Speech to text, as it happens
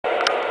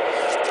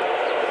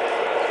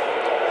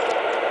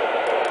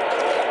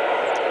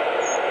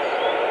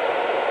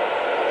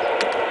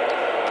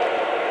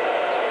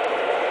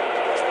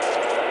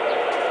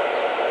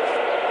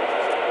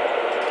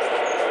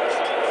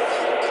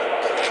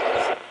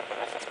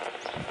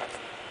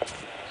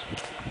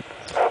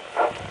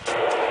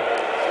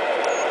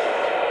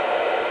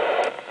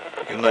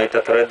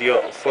United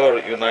Radio for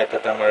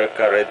United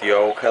America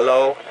Radio.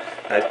 Hello,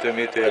 nice to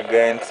meet you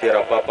again.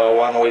 Sierra Papa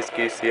 1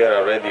 Whiskey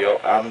Sierra Radio,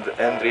 and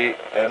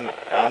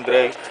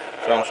Andrzej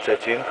from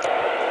Szczecin.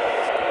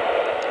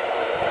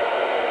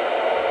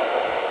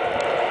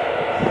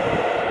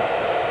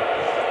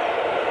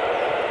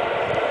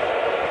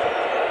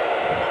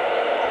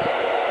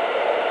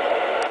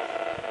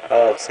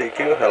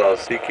 Hello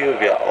CQ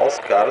via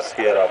Oscar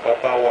Sierra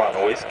Papa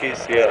 1 Whiskey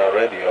Sierra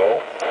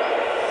Radio.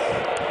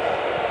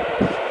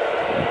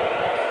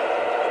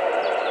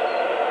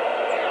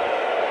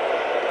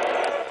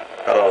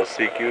 Hello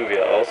CQ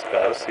via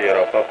Oscar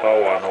Sierra Papa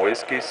 1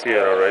 Whiskey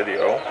Sierra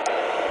Radio.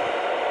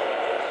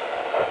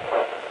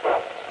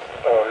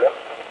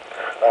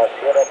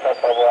 Sierra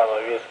Papa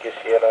 1 Whiskey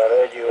Sierra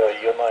Radio,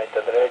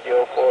 United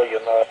Radio for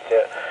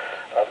United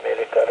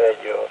America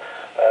Radio.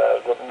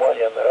 Good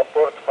morning,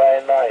 report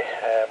fine night.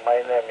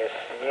 My name is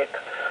Nick.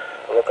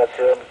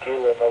 Location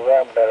Kilo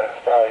November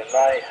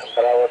 59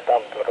 Bravo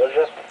Tango.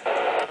 Roger?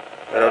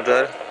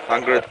 Roger,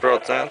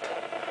 100%.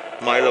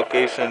 My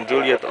location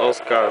Juliet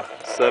Oscar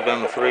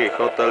 73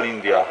 Hotel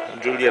India.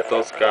 Juliet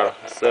Oscar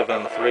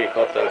 73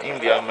 Hotel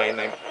India. My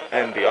name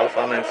Andy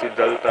Alpha Nancy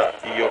Delta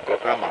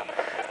Yokohama.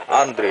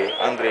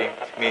 Andrzej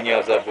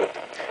zmienia zawód.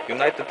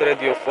 United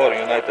Radio 4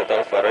 United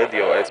Alpha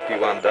Radio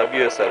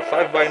SP1WSR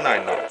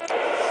 5x9 now.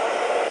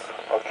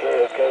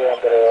 Okay,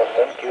 Andrea,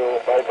 thank you,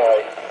 bye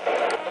bye.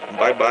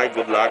 Bye bye,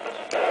 good luck.